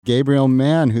Gabriel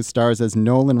Mann, who stars as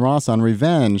Nolan Ross on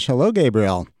Revenge. Hello,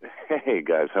 Gabriel. Hey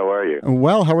guys, how are you?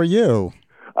 Well, how are you?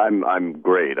 I'm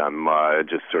great. I'm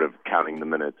just sort of counting the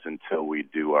minutes until we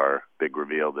do our big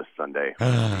reveal this Sunday.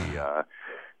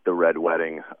 The red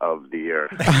wedding of the year.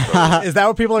 Is that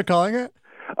what people are calling it?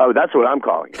 Oh, that's what I'm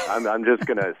calling it. I'm just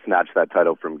going to snatch that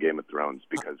title from Game of Thrones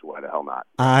because why the hell not?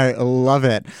 I love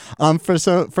it. For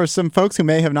some folks who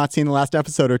may have not seen the last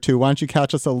episode or two, why don't you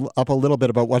catch us up a little bit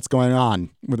about what's going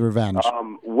on with Revenge?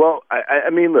 Well, I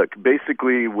mean, look,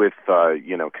 basically with,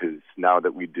 because now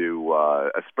that we do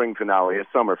a spring finale, a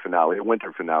summer finale, a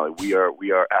winter finale, we are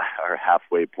at our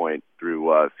halfway point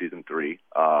through season 3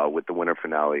 with the winter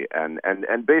finale. And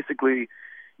basically,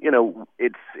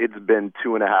 it's been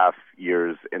 2.5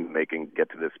 years in the making to get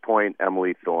to this point.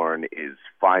 Emily Thorne is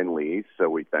finally, so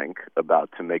we think, about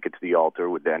to make it to the altar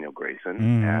with Daniel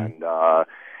Grayson. And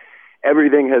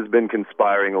everything has been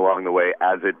conspiring along the way,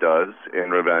 as it does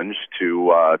in Revenge,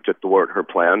 to thwart her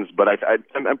plans. But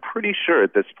I'm pretty sure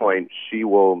at this point she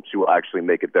will actually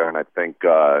make it there. And I think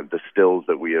the stills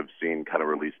that we have seen kind of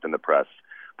released in the press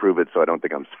prove it. So I don't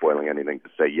think I'm spoiling anything to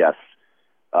say yes.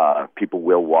 People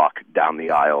will walk down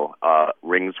the aisle,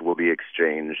 rings will be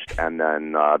exchanged, and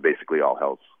then basically all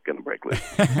hell's going to break loose.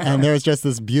 And there's just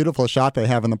this beautiful shot they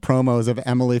have in the promos of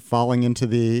Emily falling into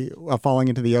the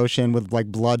ocean with like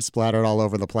blood splattered all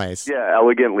over the place. Yeah,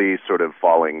 elegantly sort of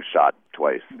falling shot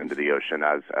twice into the ocean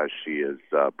as she is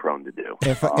prone to do.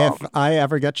 If I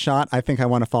ever get shot, I think I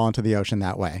want to fall into the ocean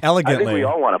that way. Elegantly. I think we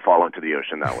all want to fall into the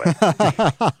ocean that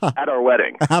way. At our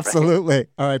wedding. Absolutely. Right?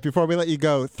 All right, before we let you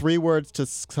go, 3 words to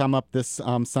sum up this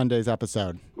Sunday's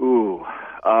episode. Ooh,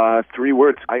 3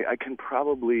 words. I can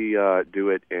probably do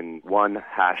it in one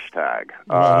hashtag.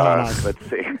 Let's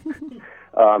see.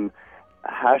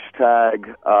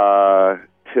 Hashtag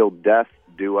till death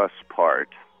do us part.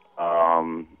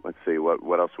 Let's see,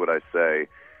 what else would I say?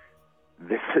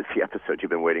 This is the episode you've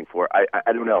been waiting for.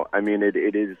 I don't know. I mean,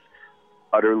 it is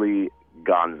utterly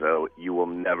gonzo. You will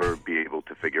never be able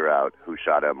to figure out who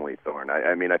shot Emily Thorne.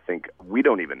 I mean, I think we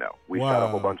don't even know. We shot a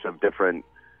whole bunch of different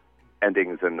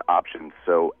endings and options.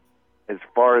 So as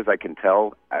far as I can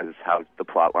tell, as how the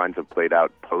plot lines have played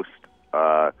out post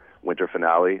winter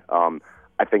finale,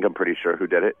 I think I'm pretty sure who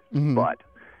did it. Mm-hmm. But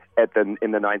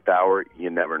in the 9th hour, you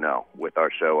never know with our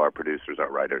show, our producers,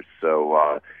 our writers.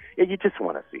 So you just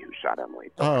want to see who shot Emily.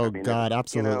 Oh, God,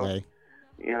 absolutely.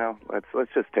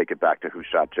 Let's just take it back to who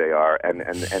shot JR. And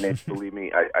it, believe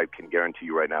me, I can guarantee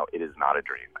you right now, it is not a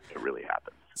dream. It really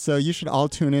happened. So you should all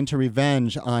tune in to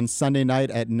Revenge on Sunday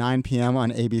night at 9 p.m.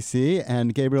 on ABC.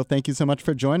 And Gabriel, thank you so much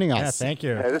for joining us. Yeah, thank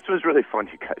you. This was really fun,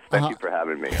 you guys. Thank you for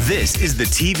having me. This is the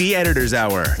TV Editor's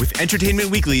Hour with Entertainment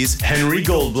Weekly's Henry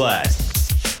Goldblatt.